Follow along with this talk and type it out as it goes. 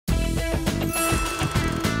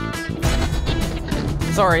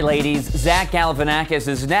Sorry, ladies. Zach Galafianakis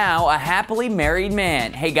is now a happily married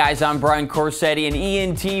man. Hey guys, I'm Brian Corsetti, and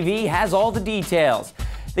ENTV has all the details.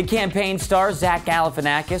 The campaign star Zach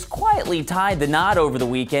Galafianakis quietly tied the knot over the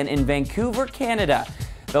weekend in Vancouver, Canada.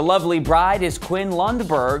 The lovely bride is Quinn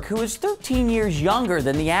Lundberg, who is 13 years younger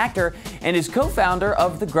than the actor and is co-founder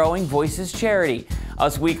of the Growing Voices charity.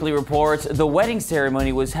 Us Weekly reports the wedding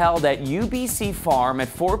ceremony was held at UBC Farm at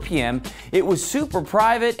 4 p.m. It was super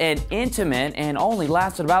private and intimate and only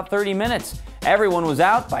lasted about 30 minutes. Everyone was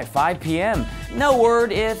out by 5 p.m. No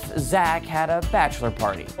word if Zach had a bachelor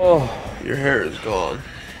party. Oh, your hair is gone.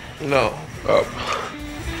 No. Oh.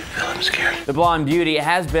 I'm scared. The blonde beauty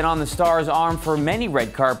has been on the star's arm for many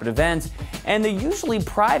red carpet events, and the usually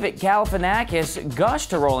private Galafianakis gushed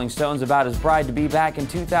to Rolling Stones about his bride-to-be back in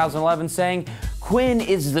 2011, saying, "Quinn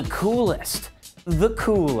is the coolest. The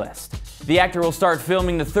coolest." The actor will start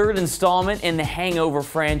filming the third installment in the Hangover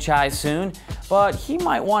franchise soon, but he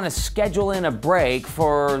might want to schedule in a break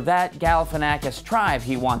for that Galafianakis tribe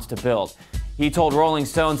he wants to build. He told Rolling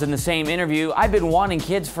Stones in the same interview, "I've been wanting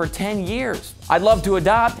kids for 10 years. I'd love to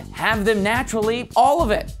adopt, have them naturally, all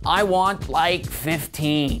of it. I want like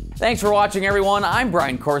 15. Thanks for watching, everyone. I'm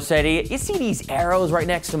Brian Corsetti. You see these arrows right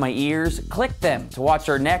next to my ears? Click them to watch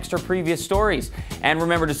our next or previous stories. And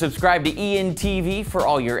remember to subscribe to ENTV for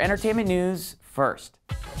all your entertainment news first.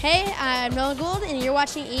 Hey, I'm Noah Gould, and you're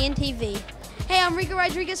watching ENTV. Hey, I'm Rico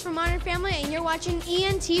Rodriguez from Modern Family, and you're watching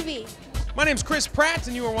ENTV. My name's Chris Pratt,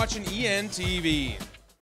 and you are watching ENTV.